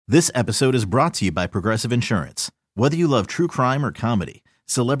This episode is brought to you by Progressive Insurance. Whether you love true crime or comedy,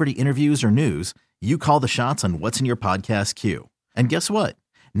 celebrity interviews or news, you call the shots on what's in your podcast queue. And guess what?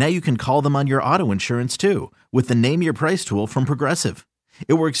 Now you can call them on your auto insurance too with the Name Your Price tool from Progressive.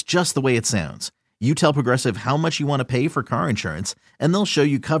 It works just the way it sounds. You tell Progressive how much you want to pay for car insurance, and they'll show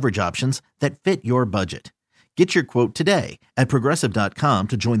you coverage options that fit your budget. Get your quote today at Progressive.com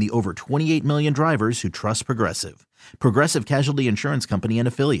to join the over 28 million drivers who trust Progressive. Progressive Casualty Insurance Company and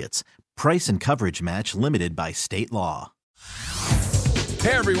Affiliates. Price and coverage match limited by state law.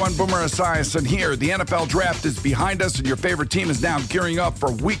 Hey everyone, Boomer Esiason here. The NFL Draft is behind us and your favorite team is now gearing up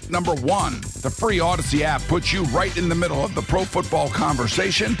for week number 1. The free Odyssey app puts you right in the middle of the pro football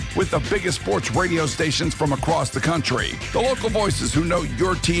conversation with the biggest sports radio stations from across the country. The local voices who know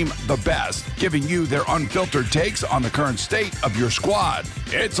your team the best, giving you their unfiltered takes on the current state of your squad.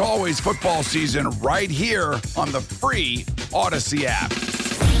 It's always football season right here on the free Odyssey app.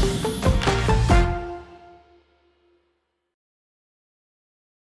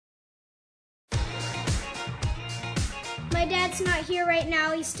 My dad's not here right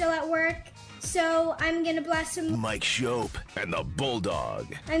now. He's still at work. So I'm going to blast him. Mike Shope and the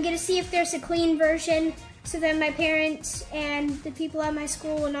Bulldog. I'm going to see if there's a clean version so that my parents and the people at my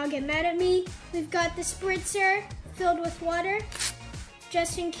school will not get mad at me. We've got the spritzer filled with water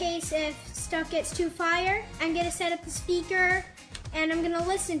just in case if stuff gets too fire. I'm going to set up the speaker and I'm going to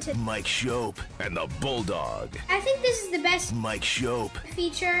listen to Mike Shope and the Bulldog. I think this is the best Mike Shope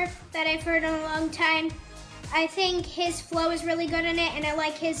feature that I've heard in a long time. I think his flow is really good in it, and I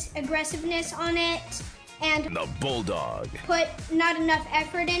like his aggressiveness on it, and the Bulldog. Put not enough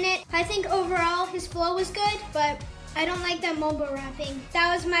effort in it. I think overall his flow was good, but I don't like that mumble rapping.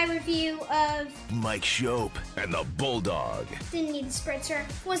 That was my review of Mike Shope and the Bulldog. Didn't need the spritzer.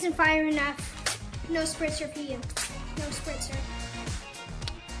 Wasn't fire enough. No spritzer for you. No spritzer.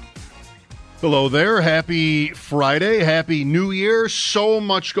 Hello there. Happy Friday. Happy New Year. So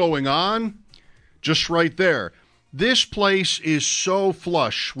much going on. Just right there. This place is so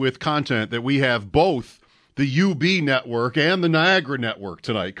flush with content that we have both the UB network and the Niagara network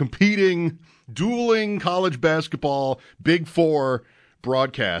tonight competing, dueling college basketball Big Four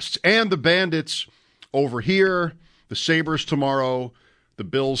broadcasts. And the Bandits over here, the Sabres tomorrow, the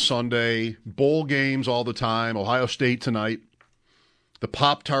Bills Sunday, bowl games all the time, Ohio State tonight. The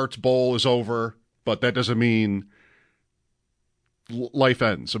Pop-Tarts Bowl is over, but that doesn't mean life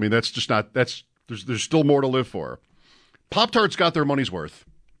ends. I mean, that's just not, there's still more to live for. Pop-Tarts got their money's worth.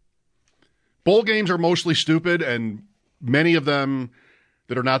 Bowl games are mostly stupid, and many of them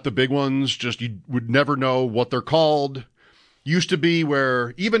that are not the big ones, just you would never know what they're called. Used to be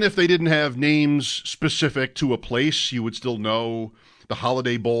where even if they didn't have names specific to a place, you would still know the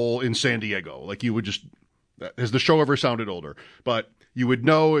Holiday Bowl in San Diego. Like you would just, has the show ever sounded older? But you would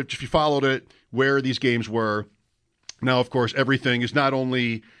know if you followed it where these games were. Now, of course, everything is not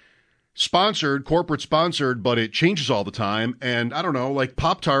only sponsored, corporate sponsored, but it changes all the time. And I don't know, like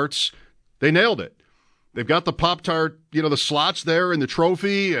Pop-Tarts, they nailed it. They've got the Pop-Tart, the slots there in the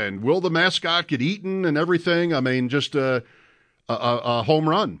trophy, and will the mascot get eaten and everything? I mean, just a home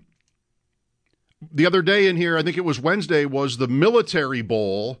run. The other day in here, I think it was Wednesday, was the Military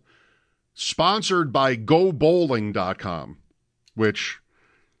Bowl sponsored by GoBowling.com, which,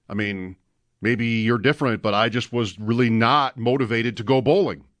 I mean, maybe you're different, but I just was really not motivated to go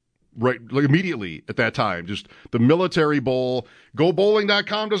bowling. Right, like immediately at that time, just the Military Bowl.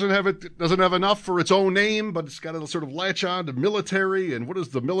 GoBowling.com doesn't have enough for its own name, but it's got to sort of latch on to military. And what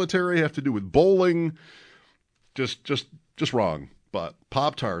does the military have to do with bowling? Just wrong. But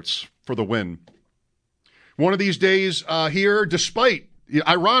Pop-Tarts for the win. One of these days here, despite,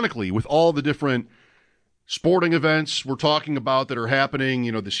 ironically, with all the different sporting events we're talking about that are happening,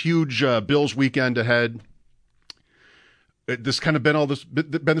 this huge Bills weekend ahead. This kind of been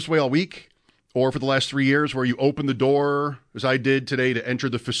this way all week, or for the last 3 years, where you open the door, as I did today, to enter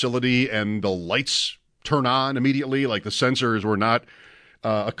the facility, and the lights turn on immediately. Like the sensors were not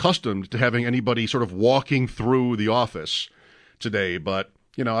accustomed to having anybody sort of walking through the office today. But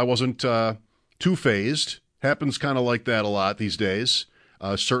I wasn't too phased. Happens kind of like that a lot these days,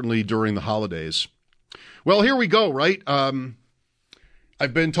 certainly during the holidays. Well, here we go. Right,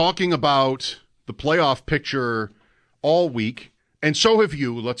 I've been talking about the playoff picture all week, and so have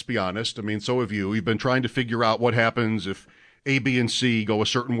you, let's be honest. I mean, so have you. We've been trying to figure out what happens if A, B, and C go a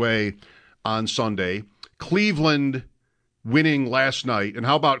certain way on Sunday. Cleveland winning last night, and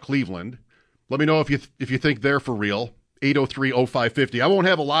how about Cleveland? Let me know if you think they're for real. 803-0550. I won't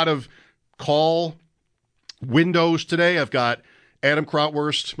have a lot of call windows today. I've got Adam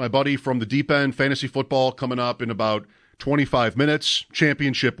Krautwurst, my buddy from the Deep End Fantasy Football, coming up in about 25 minutes,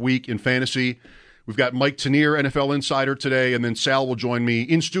 championship week in fantasy. We've got Mike Tanier, NFL Insider today, and then Sal will join me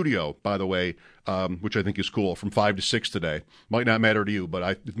in studio, by the way, which I think is cool, from 5 to 6 today. Might not matter to you,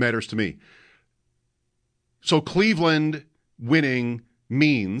 but it matters to me. So Cleveland winning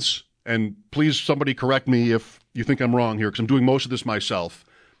means, and please somebody correct me if you think I'm wrong here, because I'm doing most of this myself,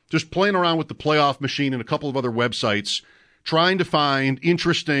 just playing around with the playoff machine and a couple of other websites, trying to find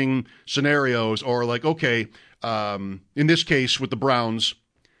interesting scenarios, or like, okay, in this case with the Browns,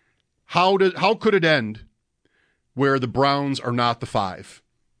 how could it end where the Browns are not the 5?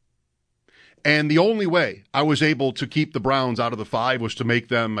 And the only way I was able to keep the Browns out of the 5 was to make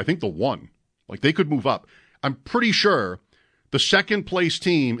them, I think, the 1. Like, they could move up. I'm pretty sure the second place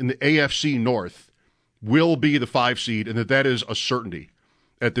team in the AFC North will be the 5 seed, and that is a certainty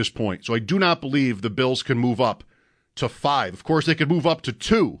at this point. So I do not believe the Bills can move up to 5. Of course, they could move up to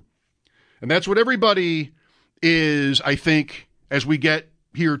 2. And that's what everybody is, I think, as we get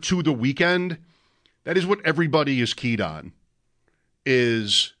here to the weekend, that is what everybody is keyed on.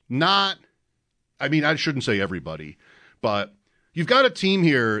 Is not, I mean, I shouldn't say everybody, but you've got a team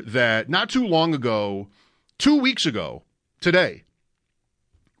here that not too long ago, 2 weeks ago, today,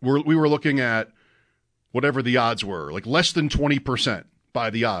 we were looking at whatever the odds were, like less than 20% by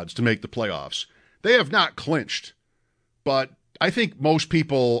the odds to make the playoffs. They have not clinched, but I think most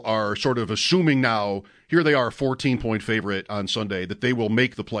people are sort of assuming now, here they are, a 14-point favorite on Sunday, that they will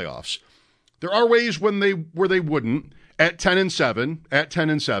make the playoffs. There are ways where they wouldn't. At 10-7,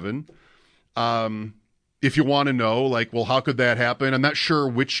 if you want to know, like, well, how could that happen? I'm not sure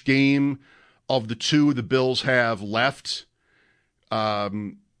which game of the two the Bills have left,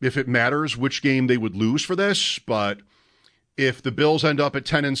 if it matters which game they would lose for this. But if the Bills end up at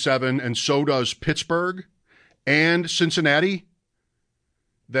 10-7 and so does Pittsburgh and Cincinnati,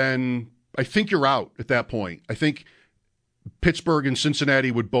 then I think you're out at that point. I think Pittsburgh and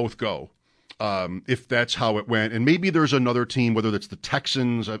Cincinnati would both go if that's how it went. And maybe there's another team, whether that's the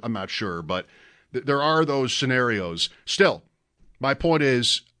Texans, I'm not sure, but there are those scenarios. Still, my point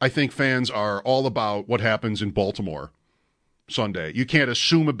is, I think fans are all about what happens in Baltimore Sunday. You can't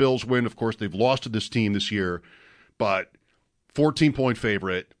assume a Bills win. Of course, they've lost to this team this year, but 14-point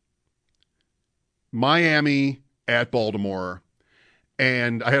favorite. Miami at Baltimore.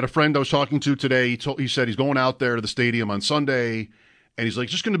 And I had a friend I was talking to today. He said he's going out there to the stadium on Sunday, and he's like,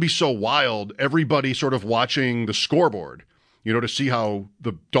 it's just going to be so wild. Everybody sort of watching the scoreboard, to see how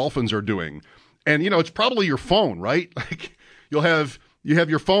the Dolphins are doing. And, it's probably your phone, right? Like, you have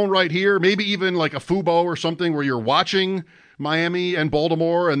your phone right here, maybe even like a Fubo or something where you're watching Miami and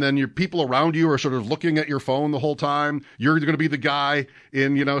Baltimore, and then your people around you are sort of looking at your phone the whole time. You're going to be the guy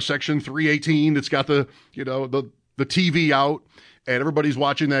in, section 318 that's got the TV out, and everybody's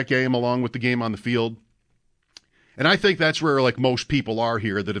watching that game along with the game on the field. And I think that's where, like, most people are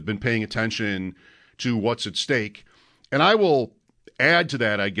here that have been paying attention to what's at stake. And I will add to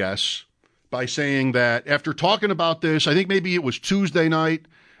that, I guess, by saying that after talking about this, I think maybe it was Tuesday night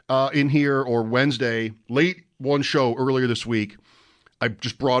in here or Wednesday, late one show earlier this week, I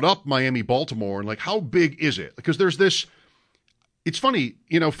just brought up Miami-Baltimore and, like, how big is it? Because there's this, it's funny,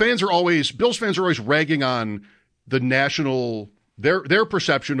 Bills fans are always ragging on the national, their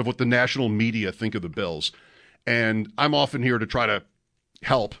perception of what the national media think of the Bills. And I'm often here to try to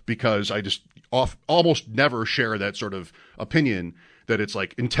help because I just almost never share that sort of opinion that it's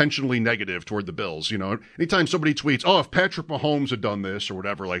like intentionally negative toward the Bills. Anytime somebody tweets, oh, if Patrick Mahomes had done this or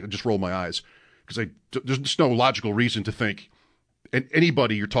whatever, like, I just roll my eyes because there's just no logical reason to think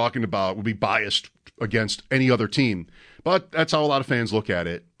anybody you're talking about would be biased against any other team. But that's how a lot of fans look at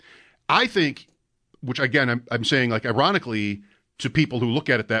it. I think, which again, I'm saying, like, ironically to people who look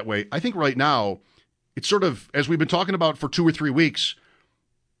at it that way, I think right now it's sort of, as we've been talking about for 2 or 3 weeks,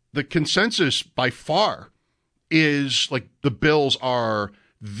 the consensus by far is like the Bills are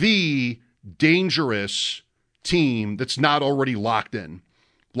the dangerous team that's not already locked in,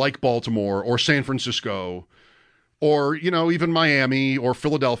 like Baltimore or San Francisco or, even Miami or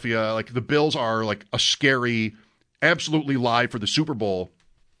Philadelphia. Like, the Bills are like a scary, absolutely live for the Super Bowl.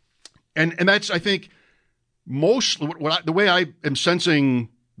 And that's, I think, the way I am sensing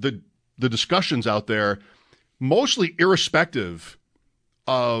the discussions out there, mostly irrespective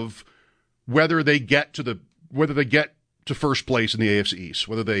of whether they get to first place in the AFC East,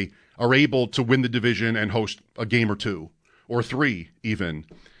 whether they are able to win the division and host a game or 2 or 3 even.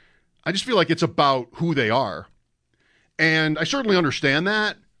 I just feel like it's about who they are. And I certainly understand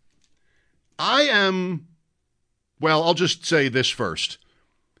that. I'll just say this first.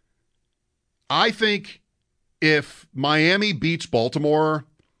 I think if Miami beats Baltimore,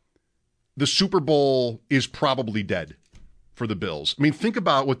 the Super Bowl is probably dead. for the Bills. I mean, think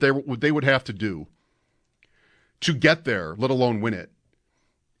about what they would have to do to get there, let alone win it,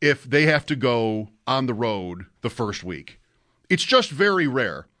 if they have to go on the road the first week. It's just very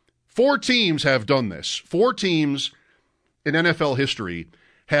rare. 4 teams have done this. 4 teams in NFL history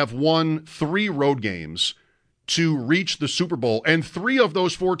have won 3 road games to reach the Super Bowl, and 3 of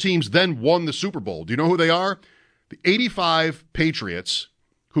those 4 teams then won the Super Bowl. Do you know who they are? The 85 Patriots,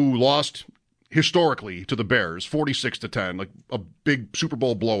 who lost historically to the Bears, 46-10, like a big Super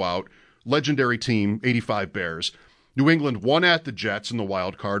Bowl blowout. Legendary team, 85 Bears. New England won at the Jets in the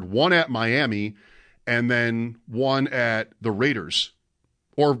wild card, won at Miami, and then won at the Raiders.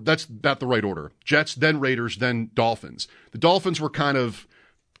 Or that's not the right order. Jets, then Raiders, then Dolphins. The Dolphins were kind of,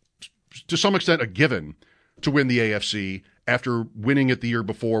 to some extent, a given to win the AFC after winning it the year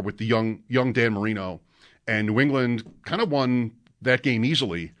before with the young Dan Marino. And New England kind of won that game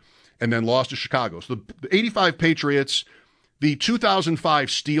easily and then lost to Chicago. So the 85 Patriots, the 2005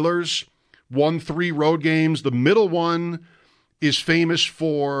 Steelers won 3 road games. The middle one is famous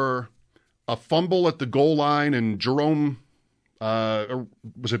for a fumble at the goal line, and Jerome, or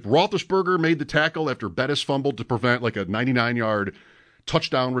was it Roethlisberger, made the tackle after Bettis fumbled to prevent like a 99-yard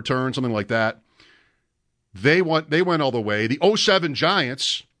touchdown return, something like that. They went all the way. The 07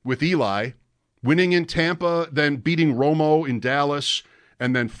 Giants with Eli winning in Tampa, then beating Romo in Dallas,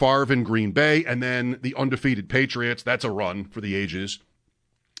 and then Favre in Green Bay, and then the undefeated Patriots. That's a run for the ages.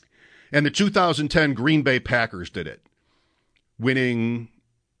 And the 2010 Green Bay Packers did it, winning,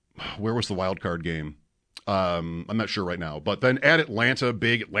 where was the wild card game? I'm not sure right now. But then at Atlanta,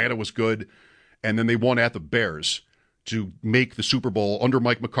 Atlanta was good, and then they won at the Bears to make the Super Bowl under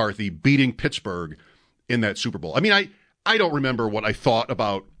Mike McCarthy, beating Pittsburgh in that Super Bowl. I mean, I don't remember what I thought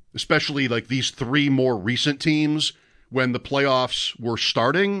about, especially like these 3 more recent teams when the playoffs were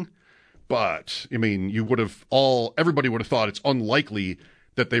starting. But, I mean, everybody would have thought it's unlikely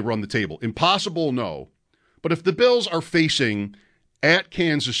that they run the table. Impossible, no. But if the Bills are facing at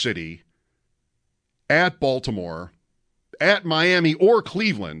Kansas City, at Baltimore, at Miami or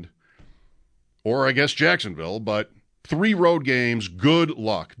Cleveland, or I guess Jacksonville, but 3 road games, good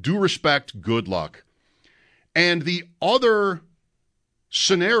luck. Due respect, good luck. And the other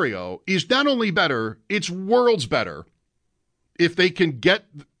scenario is not only better, it's worlds better. If they can get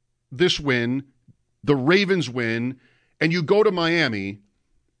this win, the Ravens win, and you go to Miami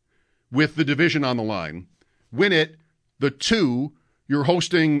with the division on the line, win it, the 2, you're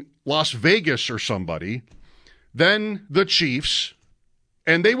hosting Las Vegas or somebody, then the Chiefs,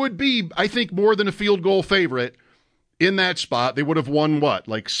 and they would be, I think, more than a field goal favorite in that spot. They would have won,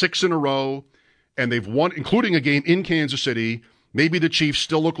 like 6 in a row, and they've won, including a game in Kansas City. Maybe the Chiefs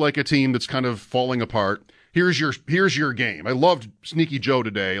still look like a team that's kind of falling apart. Here's your game. I loved Sneaky Joe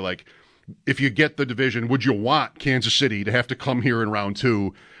today. Like, if you get the division, would you want Kansas City to have to come here in round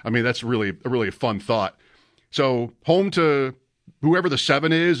 2? I mean, that's really a fun thought. So home to whoever the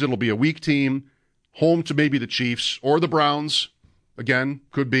 7 is, it'll be a weak team. Home to maybe the Chiefs or the Browns, again,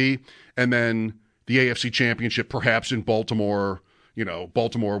 could be. And then the AFC Championship, perhaps in Baltimore.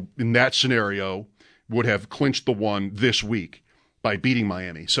 Baltimore in that scenario would have clinched the one this week by beating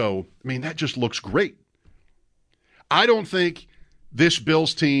Miami. So, I mean, that just looks great. I don't think this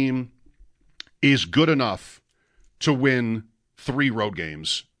Bills team is good enough to win 3 road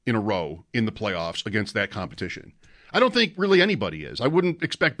games in a row in the playoffs against that competition. I don't think really anybody is. I wouldn't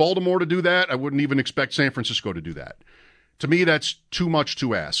expect Baltimore to do that. I wouldn't even expect San Francisco to do that. To me, that's too much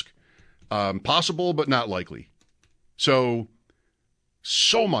to ask. Possible, but not likely. So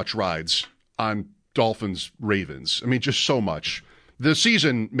much rides on Dolphins-Ravens. I mean, just so much. The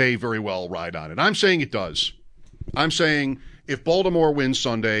season may very well ride on it. I'm saying it does. I'm saying if Baltimore wins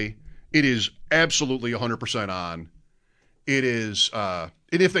Sunday, it is absolutely 100% on. It is, and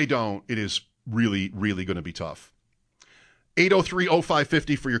if they don't, it is really, really going to be tough.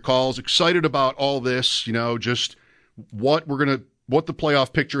 803-0550 for your calls. Excited about all this, just what the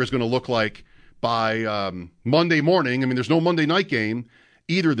playoff picture is going to look like by Monday morning. I mean, there's no Monday night game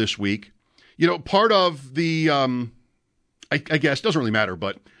either this week. Part of the, I guess, doesn't really matter,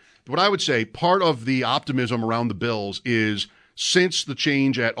 but what I would say, part of the optimism around the Bills is since the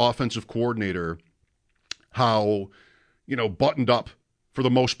change at offensive coordinator, how, buttoned up for the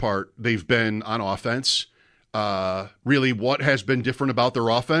most part they've been on offense. Really, what has been different about their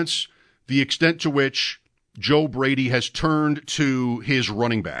offense? The extent to which Joe Brady has turned to his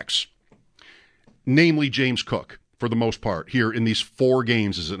running backs, namely James Cook, for the most part, here in these 4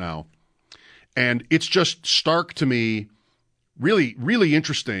 games, is it now? And it's just stark to me, really, really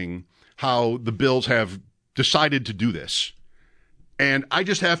interesting how the Bills have decided to do this. And I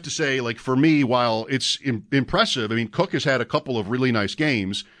just have to say, like, for me, while it's impressive, I mean, Cook has had a couple of really nice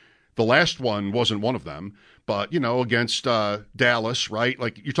games. The last one wasn't one of them, but, against Dallas, right?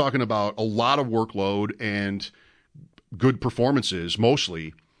 Like, you're talking about a lot of workload and good performances,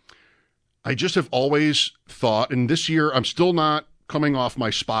 mostly. I just have always thought, and this year I'm still not coming off my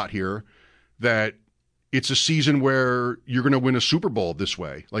spot here, that it's a season where you're going to win a Super Bowl this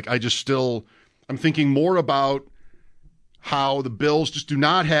way. Like, I'm thinking more about how the Bills just do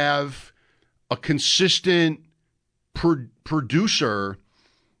not have a consistent producer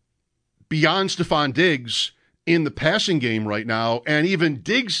beyond Stephon Diggs in the passing game right now, and even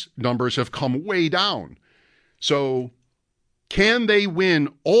Diggs' numbers have come way down. So can they win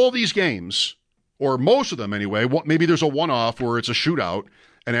all these games, or most of them anyway? Maybe there's a one-off where it's a shootout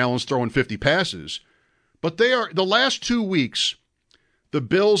and Allen's throwing 50 passes. But the last 2 weeks, the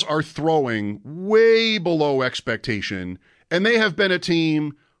Bills are throwing way below expectation, and they have been a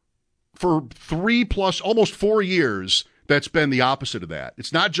team for 3+ almost 4 years that's been the opposite of that.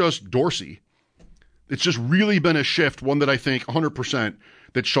 It's not just Dorsey. It's just really been a shift, one that I think 100%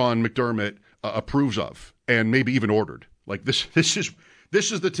 that Sean McDermott approves of and maybe even ordered. Like, this is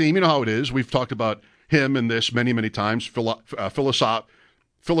the team. You know how it is. We've talked about him and this many, many times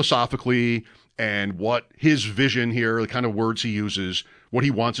philosophically, and what his vision here, the kind of words he uses, what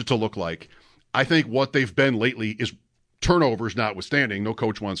he wants it to look like. I think what they've been lately is turnovers notwithstanding. No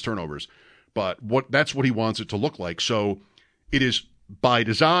coach wants turnovers, but that's what he wants it to look like. So it is by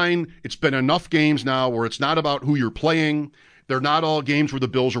design. It's been enough games now where it's not about who you're playing. They're not all games where the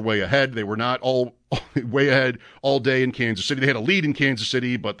Bills are way ahead. They were not all way ahead all day in Kansas City. They had a lead in Kansas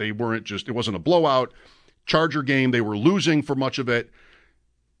City, but it wasn't a blowout. Charger game, they were losing for much of it.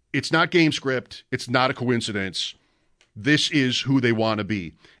 It's not game script. It's not a coincidence. This is who they want to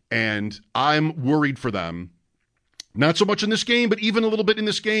be. And I'm worried for them. Not so much in this game, but even a little bit in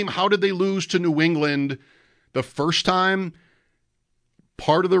this game. How did they lose to New England the first time?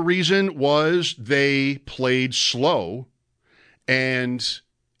 Part of the reason was they played slow. And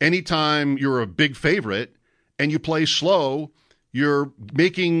anytime you're a big favorite and you play slow, you're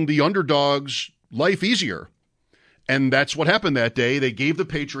making the underdog's life easier. And that's what happened that day. They gave the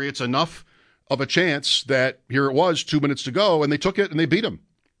Patriots enough of a chance that here it was, 2 minutes to go, and they took it and they beat them.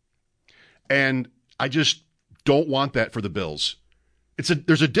 And I just don't want that for the Bills.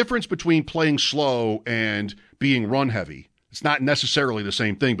 There's a difference between playing slow and being run heavy. It's not necessarily the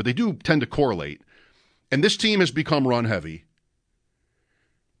same thing, but they do tend to correlate. And this team has become run heavy.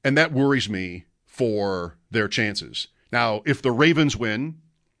 And that worries me for their chances. Now, if the Ravens win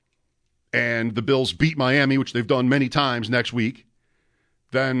and the Bills beat Miami, which they've done many times next week,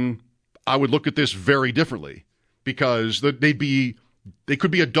 then I would look at this very differently, because they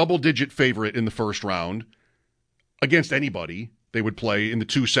could be a double-digit favorite in the first round against anybody they would play in the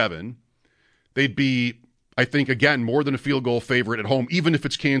 2-7. They'd be, I think, again, more than a field goal favorite at home, even if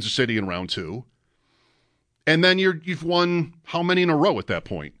it's Kansas City in round 2. And then you've won how many in a row at that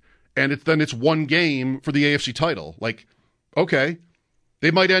point? And it's one game for the AFC title. Like, okay,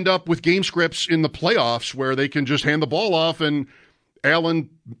 they might end up with game scripts in the playoffs where they can just hand the ball off and Allen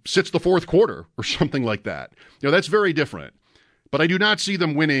sits the fourth quarter or something like that. That's very different. But I do not see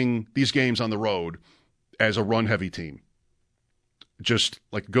them winning these games on the road as a run-heavy team. Just,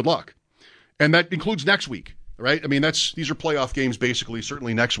 like, good luck. And that includes next week, right? I mean, these are playoff games, basically.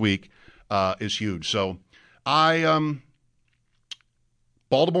 Certainly next week is huge. So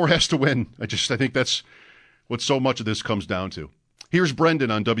Baltimore has to win. I think that's what so much of this comes down to. Here's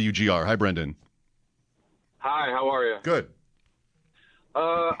Brendan on WGR. Hi, Brendan. Hi, how are you? Good.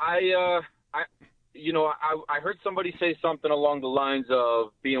 I heard somebody say something along the lines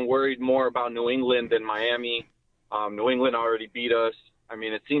of being worried more about New England than Miami. New England already beat us. I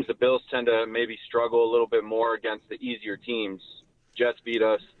mean, it seems the Bills tend to maybe struggle a little bit more against the easier teams. Jets beat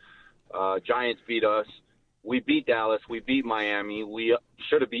us. Giants beat us. We beat Dallas. We beat Miami. We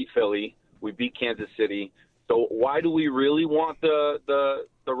should have beat Philly. We beat Kansas City. So why do we really want the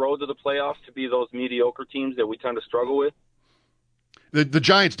road to the playoffs to be those mediocre teams that we tend to struggle with? The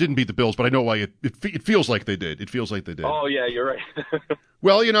Giants didn't beat the Bills, but I know why it feels like they did. It feels like they did. Oh, yeah, you're right.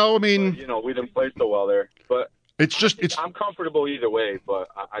 Well, I mean... But, we didn't play so well there. But I'm comfortable either way, but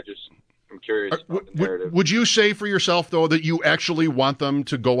I'm curious about the narrative. Would you say for yourself, though, that you actually want them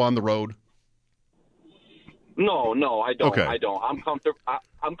to go on the road? No, I don't. Okay. I don't.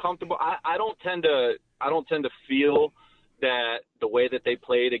 I'm comfortable. I don't tend to feel that the way that they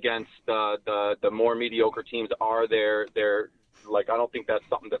played against the more mediocre teams are they're like, I don't think that's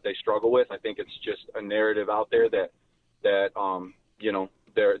something that they struggle with. I think it's just a narrative out there that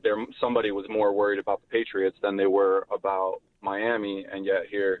somebody was more worried about the Patriots than they were about Miami, and yet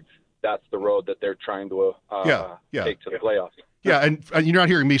here that's the road that they're trying to take to the playoffs. Yeah, and you're not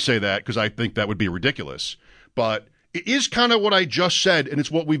hearing me say that because I think that would be ridiculous. But it is kind of what I just said, and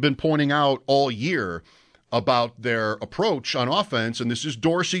it's what we've been pointing out all year about their approach on offense, and this is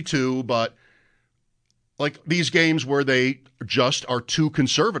Dorsey too, but like these games where they just are too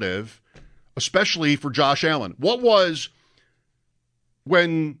conservative, especially for Josh Allen. What was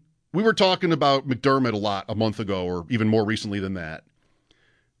when we were talking about McDermott a lot a month ago, or even more recently than that,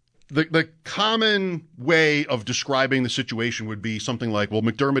 the common way of describing the situation would be something like, well,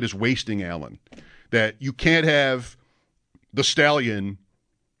 McDermott is wasting Allen, that you can't have the Stallion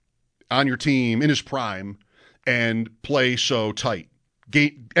on your team in his prime and play so tight.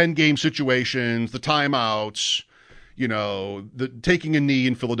 End game situations, the timeouts, the taking a knee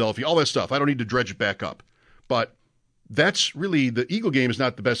in Philadelphia, all that stuff. I don't need to dredge it back up. But that's really, the Eagle game is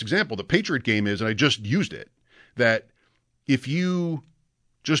not the best example. The Patriot game is, and I just used it, that if you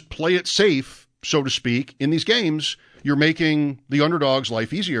just play it safe, so to speak, in these games, you're making the underdog's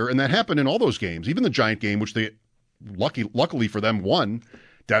life easier. And that happened in all those games, even the Giant game, which they, luckily for them, won.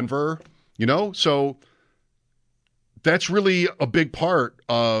 Denver, so that's really a big part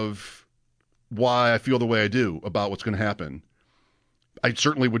of why I feel the way I do about what's going to happen. I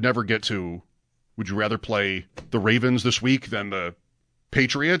certainly would never get to, would you rather play the Ravens this week than the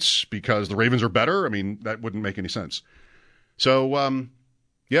Patriots because the Ravens are better? I mean, that wouldn't make any sense. So, I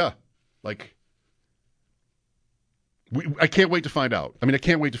can't wait to find out.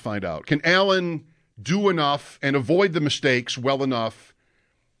 Can Allen do enough and avoid the mistakes well enough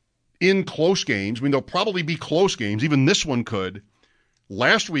in close games? I mean, there'll probably be close games. Even this one could.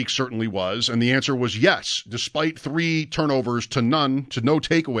 Last week certainly was, and the answer was yes. Despite 3 turnovers to none, to no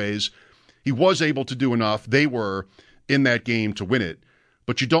takeaways, he was able to do enough. They were in that game to win it.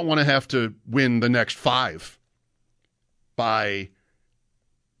 But you don't want to have to win the next 5 by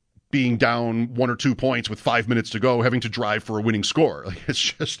being down 1 or 2 points with 5 minutes to go, having to drive for a winning score. It's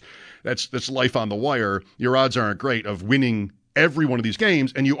just, that's life on the wire. Your odds aren't great of winning every one of these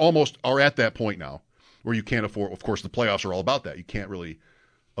games, and you almost are at that point now where you can't afford, of course, the playoffs are all about that. You can't really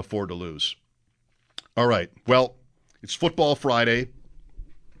afford to lose. All right, well, it's Football Friday.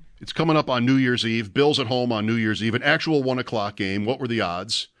 It's coming up on New Year's Eve. Bills at home on New Year's Eve, an actual 1 o'clock game. What were the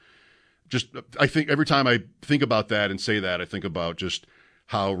odds? I think every time I think about that and say that, I think about just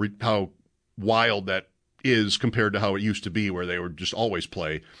how wild that is compared to how it used to be, where they would just always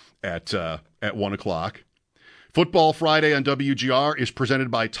play at 1 o'clock. Football Friday on WGR is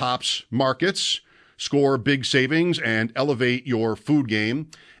presented by Tops Markets. Score big savings and elevate your food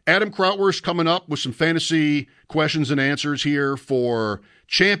game. Adam Krautwurst coming up with some fantasy questions and answers here for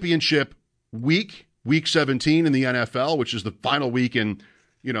championship week 17 in the NFL, which is the final week in,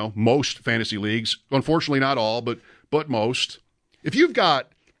 most fantasy leagues. Unfortunately, not all, but most. If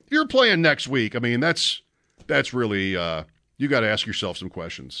you're playing next week, I mean, that's really, you got to ask yourself some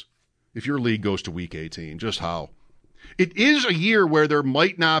questions. If your league goes to week 18, just how? It is a year where there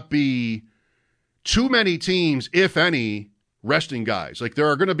might not be too many teams, if any, resting guys. Like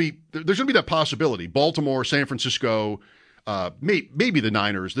there's going to be that possibility. Baltimore, San Francisco, maybe the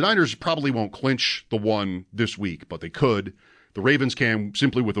Niners. The Niners probably won't clinch the one this week, but they could. The Ravens can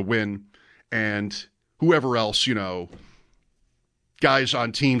simply with a win. And whoever else, guys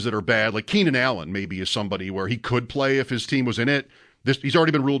on teams that are bad, like Keenan Allen maybe is somebody where he could play if his team was in it. He's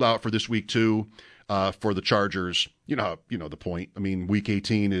already been ruled out for this week too, for the Chargers. You know the point. I mean, week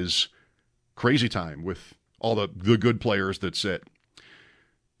 18 is crazy time with all the good players that sit.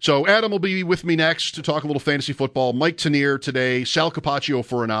 So Adam will be with me next to talk a little fantasy football. Mike Tanier today, Sal Capaccio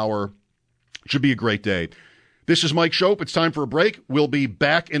for an hour. Should be a great day. This is Mike Shope. It's time for a break. We'll be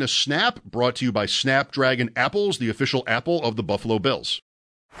back in a snap, brought to you by Snapdragon Apples, the official apple of the Buffalo Bills.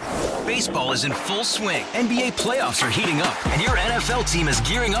 Baseball is in full swing. NBA playoffs are heating up, and your NFL team is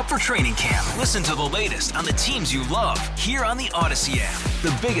gearing up for training camp. Listen to the latest on the teams you love here on the Odyssey app.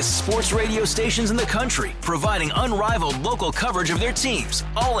 The biggest sports radio stations in the country, providing unrivaled local coverage of their teams,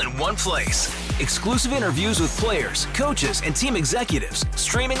 all in one place. Exclusive interviews with players, coaches, and team executives,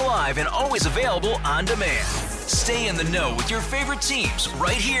 streaming live and always available on demand. Stay in the know with your favorite teams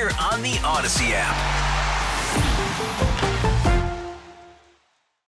right here on the Odyssey app.